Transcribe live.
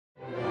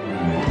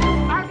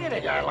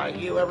a guy like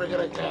you ever get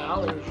a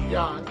gal who's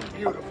young,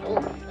 beautiful,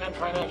 and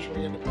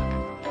financially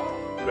independent?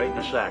 Great in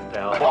the sack,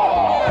 pal.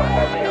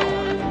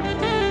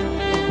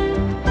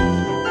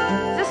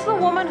 Is this the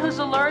woman who's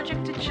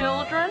allergic to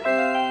children?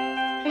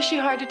 Is she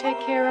hard to take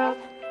care of?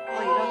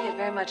 Oh, you don't get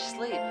very much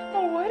sleep.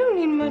 Oh, I don't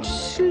need much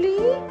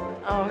sleep.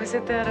 Oh, is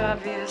it that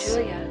obvious?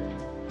 Julia,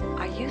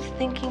 are you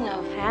thinking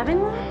of having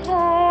one? Oh,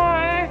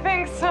 I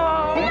think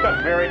so. When we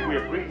got married, we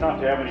agreed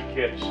not to have any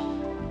kids.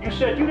 You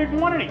said you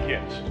didn't want any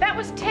kids. That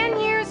was 10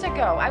 years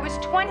ago. I was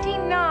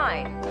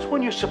 29. That's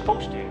when you're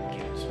supposed to have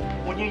kids.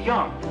 When you're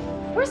young.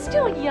 We're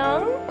still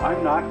young.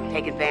 I'm not.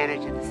 Take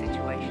advantage of the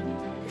situation.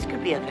 This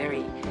could be a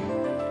very,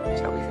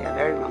 shall we say, a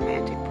very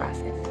romantic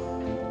process.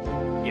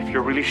 If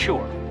you're really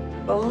sure.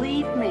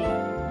 Believe me,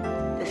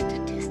 the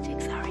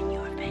statistics are in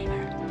your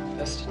favor.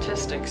 The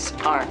statistics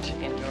aren't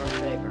in your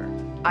favor.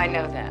 I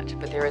know that,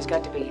 but there has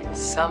got to be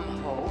some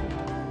hope,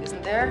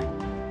 isn't there?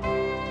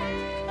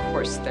 Of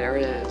course there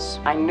is.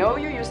 I know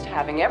you're used to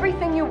having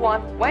everything you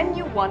want when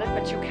you want it,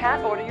 but you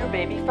can't order your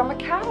baby from a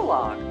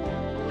catalog.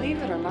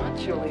 Believe it or not,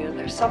 Julia,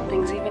 there's some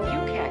things even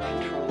you can't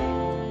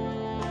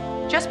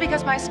control. Just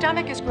because my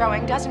stomach is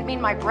growing doesn't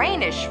mean my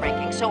brain is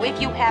shrinking, so if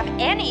you have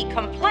any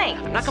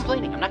complaints... I'm not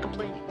complaining.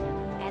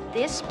 At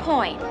this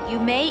point, you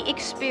may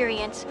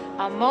experience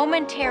a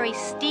momentary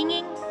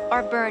stinging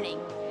or burning,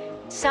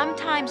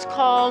 sometimes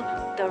called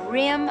the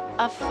rim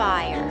of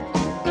fire.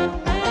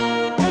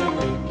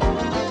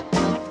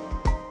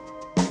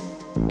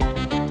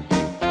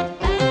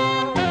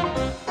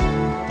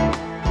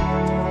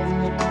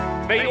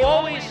 May you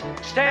always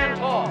stand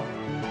tall,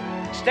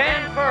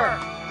 stand firm,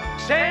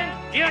 stand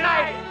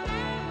united.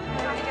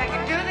 I don't think I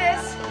can do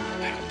this.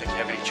 I don't think you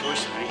have any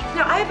choice, honey.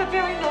 No, I have a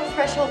very low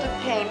threshold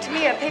of pain. To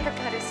me, a paper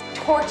cut is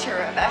torture.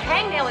 A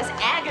hangnail is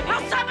agony.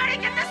 Will somebody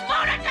get this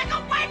lunatic away?